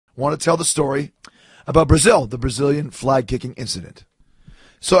want to tell the story about Brazil, the Brazilian flag kicking incident.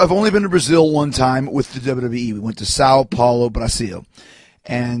 So I've only been to Brazil one time with the WWE. We went to Sao Paulo, Brasil,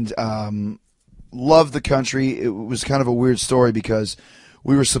 and loved the country. It was kind of a weird story because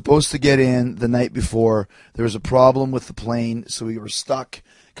we were supposed to get in the night before. There was a problem with the plane, so we were stuck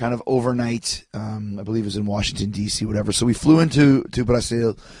kind of overnight. I believe it was in Washington, D.C., whatever. So we flew into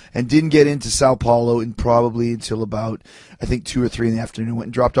Brazil and didn't get into Sao Paulo probably until about, I think, 2 or 3 in the afternoon. Went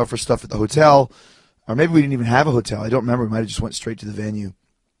and dropped off our stuff at the hotel. Or maybe we didn't even have a hotel. I don't remember. We might have just went straight to the venue.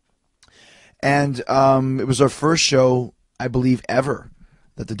 And it was our first show, I believe, ever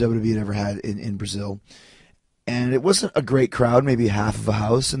that the WWE had ever had in Brazil. And it wasn't a great crowd, maybe half of a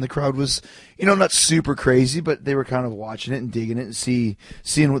house. And the crowd was, not super crazy, but they were kind of watching it and digging it and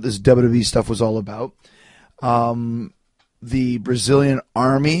seeing what this WWE stuff was all about. The Brazilian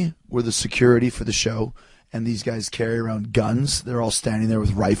army were the security for the show. And these guys carry around guns. They're all standing there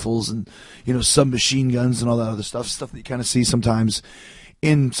with rifles and, submachine guns and all that other stuff that you kind of see sometimes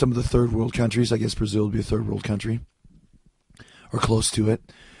in some of the third world countries. I guess Brazil would be a third world country or close to it.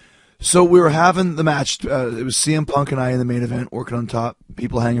 So we were having the match. It was CM Punk and I in the main event, working on top,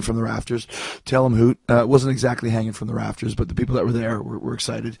 people hanging from the rafters. Tell them hoot. It wasn't exactly hanging from the rafters, but the people that were there were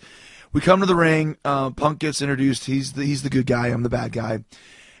excited. We come to the ring. Punk gets introduced. He's the good guy. I'm the bad guy.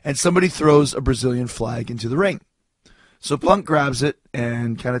 And somebody throws a Brazilian flag into the ring. So Punk grabs it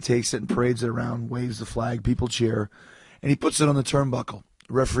and kind of takes it and parades it around, waves the flag, people cheer, and he puts it on the turnbuckle.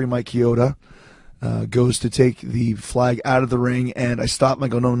 Referee Mike Chioda goes to take the flag out of the ring, and I stop him. I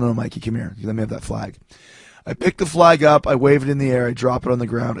go, no, Mikey, come here. Let me have that flag. I pick the flag up. I wave it in the air. I drop it on the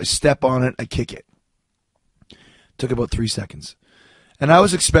ground. I step on it. I kick it. Took about 3 seconds. And I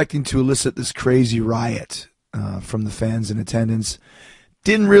was expecting to elicit this crazy riot from the fans in attendance.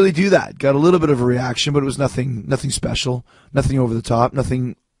 Didn't really do that. Got a little bit of a reaction, but it was nothing special, nothing over the top,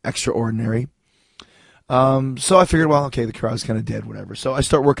 nothing extraordinary. So I figured, well, okay, the crowd's kind of dead, whatever. So I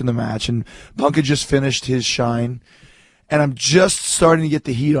start working the match, and Punk had just finished his shine, and I'm just starting to get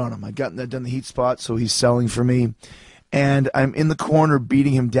the heat on him. I've done the heat spot, so he's selling for me, and I'm in the corner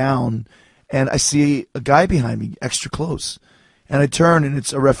beating him down, and I see a guy behind me, extra close. And I turn, and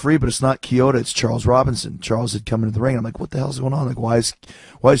it's a referee, but it's not Chioda, it's Charles Robinson. Charles had come into the ring. I'm like, what the hell's going on? Like, why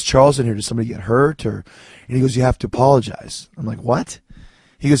is Charles in here? Did somebody get hurt? And he goes, you have to apologize. I'm like, what?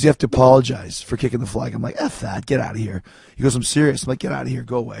 He goes, you have to apologize for kicking the flag. I'm like, F that, get out of here. He goes, I'm serious. I'm like, get out of here,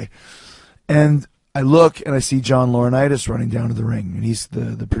 go away. And I look, and I see John Laurinaitis running down to the ring. And he's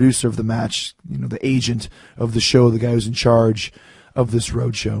the producer of the match, the agent of the show, the guy who's in charge of this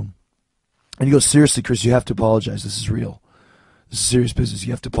road show. And he goes, seriously, Chris, you have to apologize. This is real. This is serious business.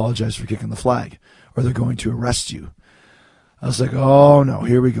 You have to apologize for kicking the flag, or they're going to arrest you. I was like, oh, no,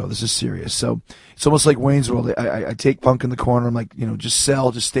 here we go. This is serious. So it's almost like Wayne's World. I take Punk in the corner. I'm like, just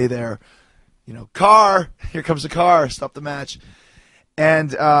sell, just stay there. Car, here comes the car. Stop the match.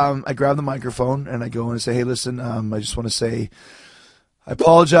 And I grab the microphone, and I go in and say, hey, listen, I just want to say I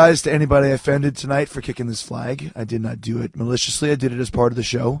apologize to anybody I offended tonight for kicking this flag. I did not do it maliciously. I did it as part of the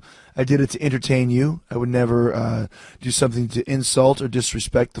show. I did it to entertain you. I would never do something to insult or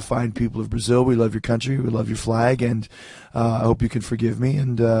disrespect the fine people of Brazil. We love your country. We love your flag. And I hope you can forgive me,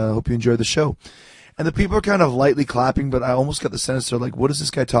 and I hope you enjoy the show. And the people are kind of lightly clapping, but I almost got the sense they're like, what is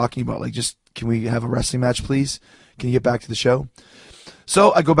this guy talking about? Like, just, can we have a wrestling match, please? Can you get back to the show?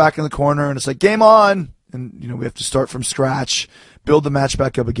 So I go back in the corner, and it's like, game on. And, we have to start from scratch, build the match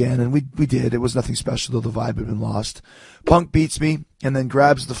back up again, and we did. It was nothing special, though the vibe had been lost. Punk beats me and then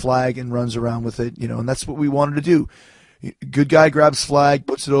grabs the flag and runs around with it, and that's what we wanted to do. Good guy grabs flag,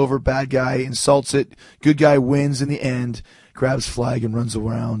 puts it over, bad guy insults it, good guy wins in the end, grabs flag and runs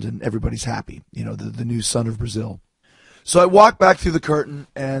around, and everybody's happy, the new son of Brazil. So I walk back through the curtain,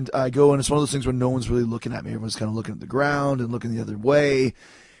 and I go, and it's one of those things where no one's really looking at me. Everyone's kind of looking at the ground and looking the other way.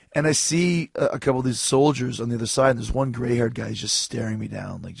 And I see a couple of these soldiers on the other side, and there's one gray-haired guy who's just staring me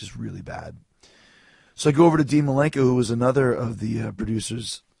down, like just really bad. So I go over to Dean Malenko, who was another of the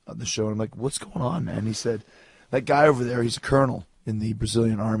producers of the show, and I'm like, what's going on, man? He said, that guy over there, he's a colonel in the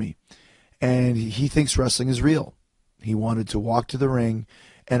Brazilian army, and he thinks wrestling is real. He wanted to walk to the ring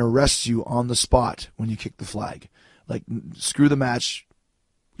and arrest you on the spot when you kick the flag. Like, screw the match,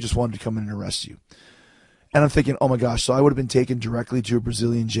 just wanted to come in and arrest you. And I'm thinking, oh my gosh, so I would have been taken directly to a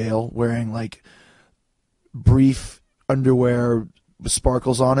Brazilian jail wearing like brief underwear with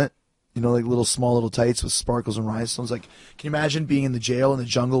sparkles on it, like small little tights with sparkles and rhinestones. Like, can you imagine being in the jail in the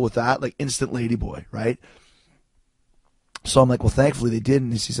jungle with that? Like, instant ladyboy, right? So I'm like, well, thankfully they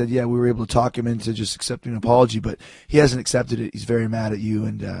didn't. He said, yeah, we were able to talk him into just accepting an apology, but he hasn't accepted it. He's very mad at you,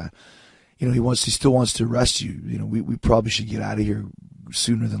 and he still wants to arrest you. We probably should get out of here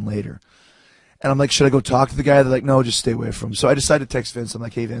sooner than later. And I'm like, should I go talk to the guy? They're like, no, just stay away from him. So I decided to text Vince. I'm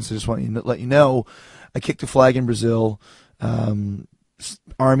like, hey, Vince, I just want to let you know I kicked a flag in Brazil.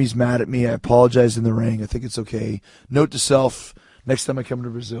 Army's mad at me. I apologize in the ring. I think it's okay. Note to self, next time I come to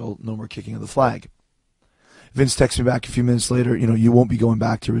Brazil, no more kicking of the flag. Vince texts me back a few minutes later, you won't be going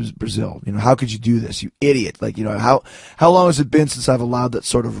back to Brazil. How could you do this, you idiot? How long has it been since I've allowed that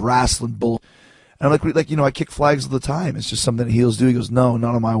sort of wrestling bull? And I'm like, I kick flags all the time. It's just something that heels do. He goes, no,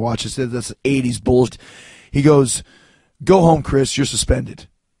 not on my watch. That's 80s bullshit. He goes, go home, Chris. You're suspended.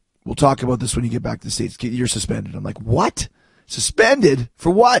 We'll talk about this when you get back to the States. You're suspended. I'm like, what? Suspended? For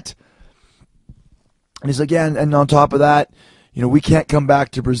what? And he's like, yeah, and on top of that, we can't come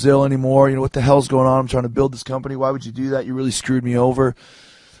back to Brazil anymore. What the hell's going on? I'm trying to build this company. Why would you do that? You really screwed me over.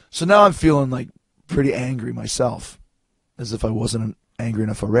 So now I'm feeling like pretty angry myself, as if I wasn't angry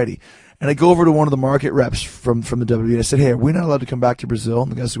enough already. And I go over to one of the market reps from the WWE, and I said, hey, are we not allowed to come back to Brazil?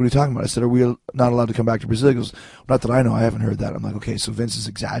 And the guy said, what are you talking about? I said, are we not allowed to come back to Brazil? He goes, not that I know. I haven't heard that. I'm like, okay, so Vince is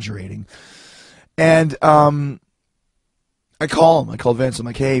exaggerating. And I call him. I call Vince. I'm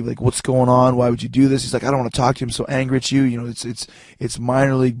like, hey, what's going on? Why would you do this? He's like, I don't want to talk to him. I'm so angry at you. It's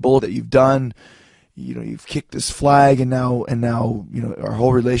minor league bull that you've done. You've kicked this flag, and now our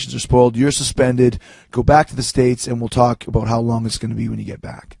whole relations are spoiled. You're suspended. Go back to the States, and we'll talk about how long it's going to be when you get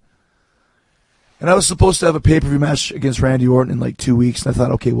back. And I was supposed to have a pay-per-view match against Randy Orton in 2 weeks, and I thought,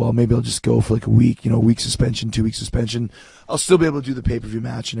 okay, well, maybe I'll just go for a week, a week suspension, 2 week suspension. I'll still be able to do the pay-per-view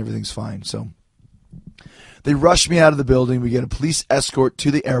match, and everything's fine. So they rush me out of the building. We get a police escort to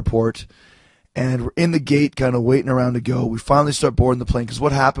the airport, and we're in the gate kind of waiting around to go. We finally start boarding the plane because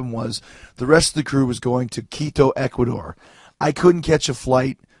what happened was the rest of the crew was going to Quito, Ecuador. I couldn't catch a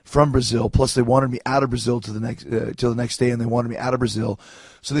flight from Brazil, plus they wanted me out of Brazil till the next day, and they wanted me out of Brazil.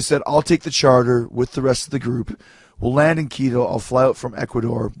 So they said, I'll take the charter with the rest of the group. We'll land in Quito. I'll fly out from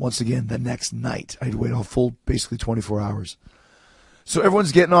Ecuador once again the next night. I had to wait a full, basically 24 hours. So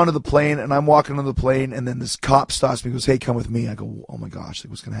everyone's getting onto the plane, and I'm walking on the plane, and then this cop stops me and goes, hey, come with me. I go, oh my gosh,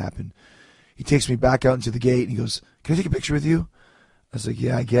 what's going to happen? He takes me back out into the gate, and he goes, can I take a picture with you? I was like,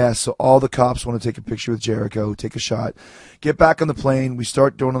 yeah, I guess. So all the cops want to take a picture with Jericho, take a shot, get back on the plane. We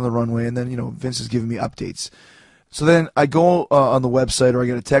start going on the runway, and then, Vince is giving me updates. So then I go on the website, or I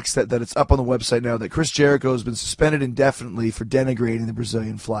get a text that it's up on the website now that Chris Jericho has been suspended indefinitely for denigrating the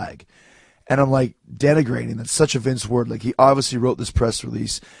Brazilian flag. And I'm like, denigrating? That's such a Vince word. He obviously wrote this press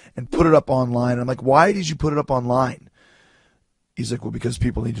release and put it up online. And I'm like, why did you put it up online? He's like, well, because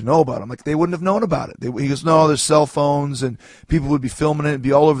people need to know about it. I'm like, they wouldn't have known about it. He goes, no, there's cell phones, and people would be filming it and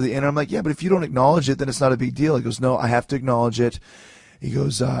be all over the internet. I'm like, yeah, but if you don't acknowledge it, then it's not a big deal. He goes, no, I have to acknowledge it. He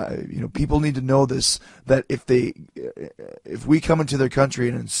goes, people need to know this, that if we come into their country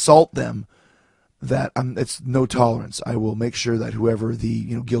and insult them, that it's no tolerance. I will make sure that whoever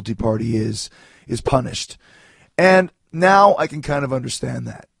the guilty party is punished. And now I can kind of understand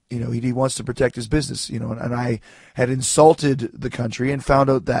that. He wants to protect his business, and I had insulted the country and found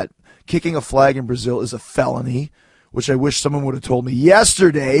out that kicking a flag in Brazil is a felony, which I wish someone would have told me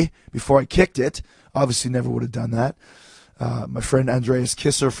yesterday before I kicked it. Obviously never would have done that. My friend Andreas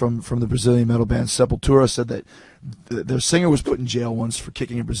Kisser from the Brazilian metal band Sepultura said that their singer was put in jail once for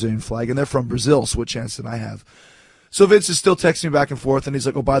kicking a Brazilian flag, and they're from Brazil, so what chance did I have? So Vince is still texting me back and forth, and he's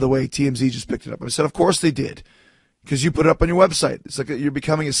like, oh, by the way, TMZ just picked it up. And I said, of course they did. Because you put it up on your website. It's like you're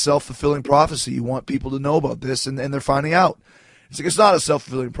becoming a self-fulfilling prophecy. You want people to know about this, and they're finding out. It's like, it's not a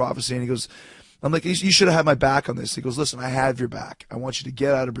self-fulfilling prophecy. And he goes, I'm like, you should have had my back on this. He goes, listen, I have your back. I want you to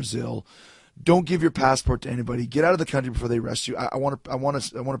get out of Brazil. Don't give your passport to anybody. Get out of the country before they arrest you. I want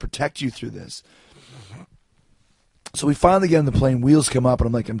to protect you through this. So we finally get on the plane. Wheels come up, and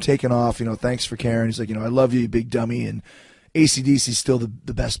I'm like, I'm taking off. Thanks for caring. He's like, I love you, you big dummy. And AC/DC's still the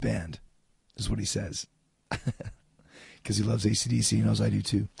best band, is what he says. Because he loves AC/DC. He knows I do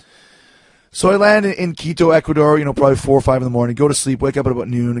too. So I land in Quito, Ecuador, probably 4 or 5 in the morning, go to sleep, wake up at about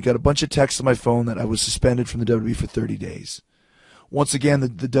noon. I got a bunch of texts on my phone that I was suspended from the WWE for 30 days. Once again, the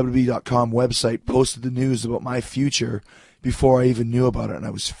WWE.com website posted the news about my future before I even knew about it, and I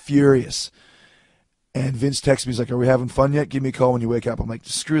was furious. And Vince texted me, he's like, are we having fun yet? Give me a call when you wake up. I'm like,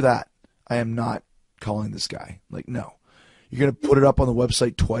 screw that. I am not calling this guy. Like, no. You're going to put it up on the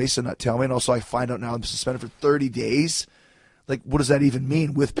website twice and not tell me? And also I find out now I'm suspended for 30 days? Like, what does that even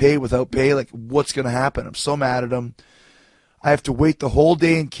mean? With pay, without pay? Like, what's going to happen? I'm so mad at him. I have to wait the whole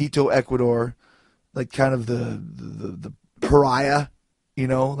day in Quito, Ecuador, like kind of the pariah,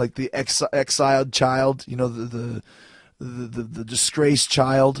 like the exiled child, the disgraced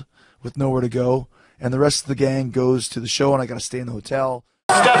child with nowhere to go. And the rest of the gang goes to the show, and I got to stay in the hotel.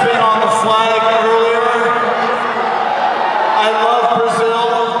 Stepping on the flag earlier. I love Brazil.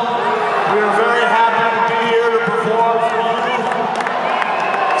 We are very happy to be here to perform for you.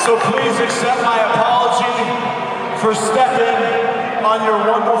 So please accept my apology for stepping on your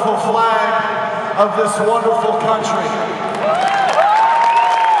wonderful flag of this wonderful country.